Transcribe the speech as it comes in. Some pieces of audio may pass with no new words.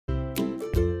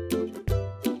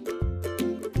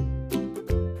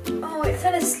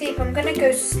fell asleep. I'm going to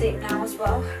go to sleep now as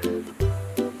well.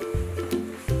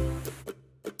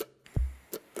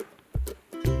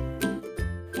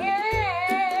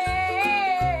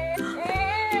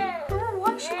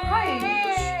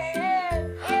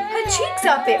 Cheeks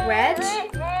are a bit red.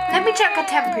 Let me check her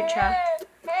temperature.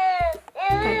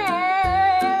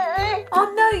 Okay.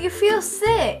 Oh no, you feel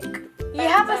sick. You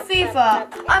have a fever.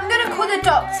 I'm gonna call the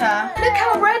doctor. Look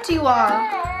how red you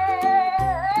are.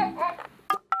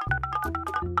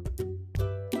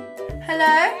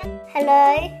 Hello?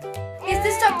 Hello? Is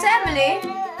this Dr. Emily?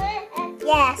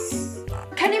 Yes.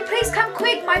 Can you please come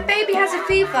quick? My baby has a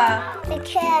fever.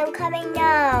 Okay, I'm coming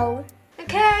now.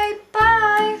 Okay,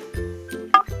 bye.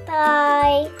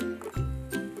 Bye.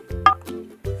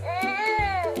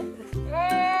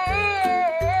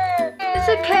 It's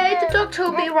okay, the doctor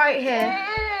will be right here.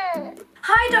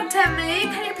 Hi, Dr. Emily.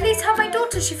 Can you please help my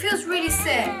daughter? She feels really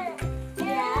sick.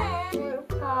 Yeah,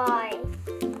 okay.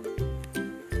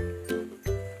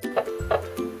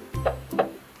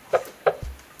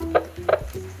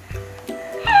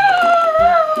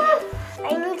 I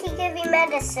need to give you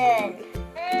medicine.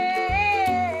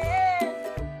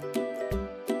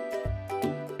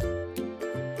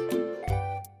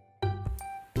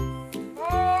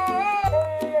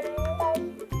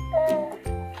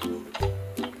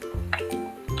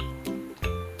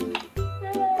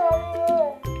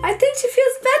 I think she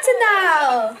feels better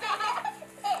now.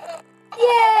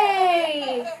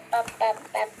 Yay! I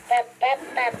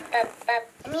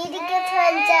need to give her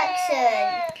an injection.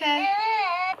 Okay.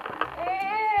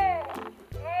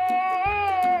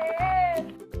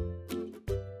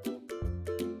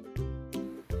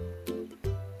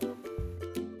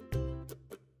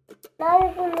 Now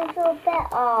you're going to feel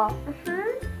better.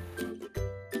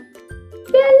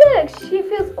 Yeah, look, she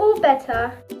feels all better.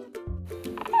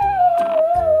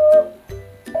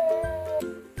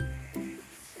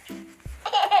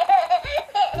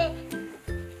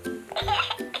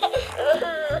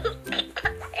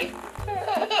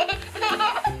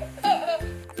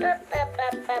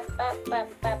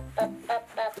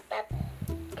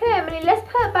 Okay, Emily, let's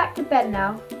put her back to bed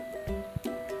now.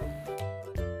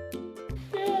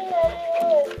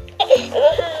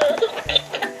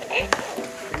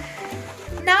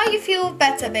 Now you feel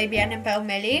better, baby Annabelle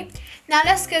Millie. Now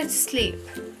let's go to sleep.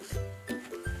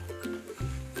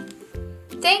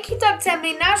 Thank you, Dr.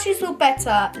 Emily. Now she's all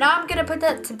better. Now I'm going to put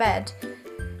her to bed.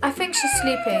 I think she's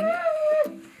sleeping.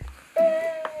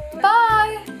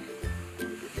 Bye.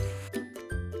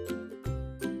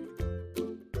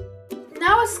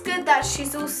 Now it's good that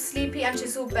she's all sleepy and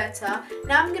she's all better.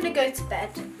 Now I'm going to go to bed.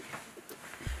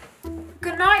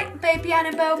 Good night, baby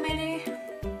Annabelle Millie.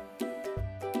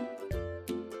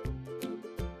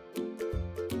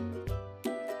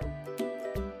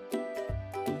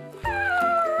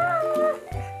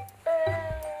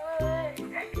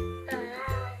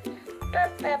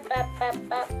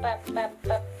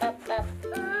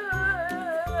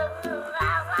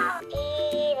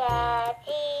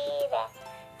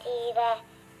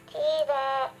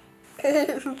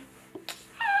 Tira.